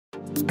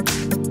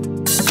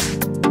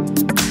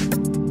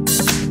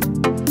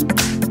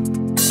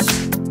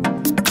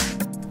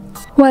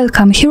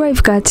Welcome, here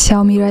I've got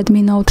Xiaomi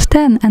Redmi Note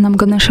 10 and I'm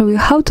gonna show you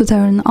how to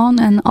turn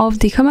on and off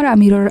the camera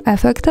mirror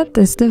effect at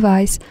this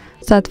device.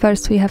 So at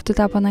first we have to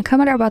tap on a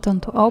camera button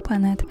to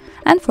open it,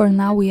 and for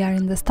now we are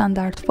in the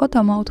standard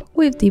photo mode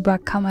with the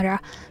back camera.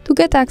 To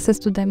get access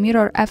to the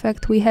mirror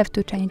effect we have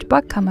to change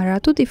back camera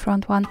to the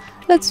front one.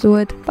 Let's do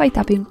it by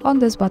tapping on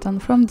this button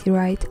from the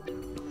right.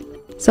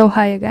 So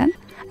hi again,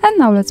 and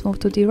now let's move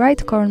to the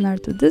right corner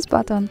to this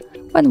button.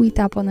 When we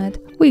tap on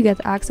it, we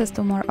get access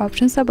to more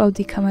options about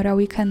the camera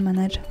we can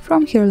manage.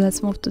 From here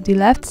let's move to the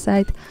left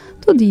side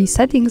to the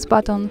settings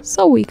button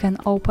so we can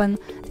open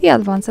the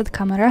advanced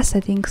camera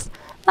settings.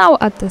 Now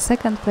at the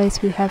second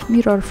place we have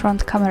mirror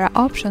front camera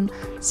option,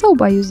 so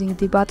by using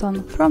the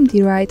button from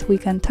the right we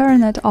can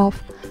turn it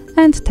off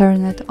and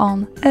turn it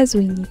on as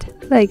we need,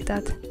 like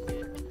that.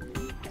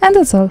 And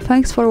that's all,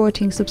 thanks for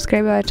watching,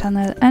 subscribe our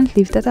channel and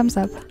leave the thumbs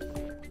up.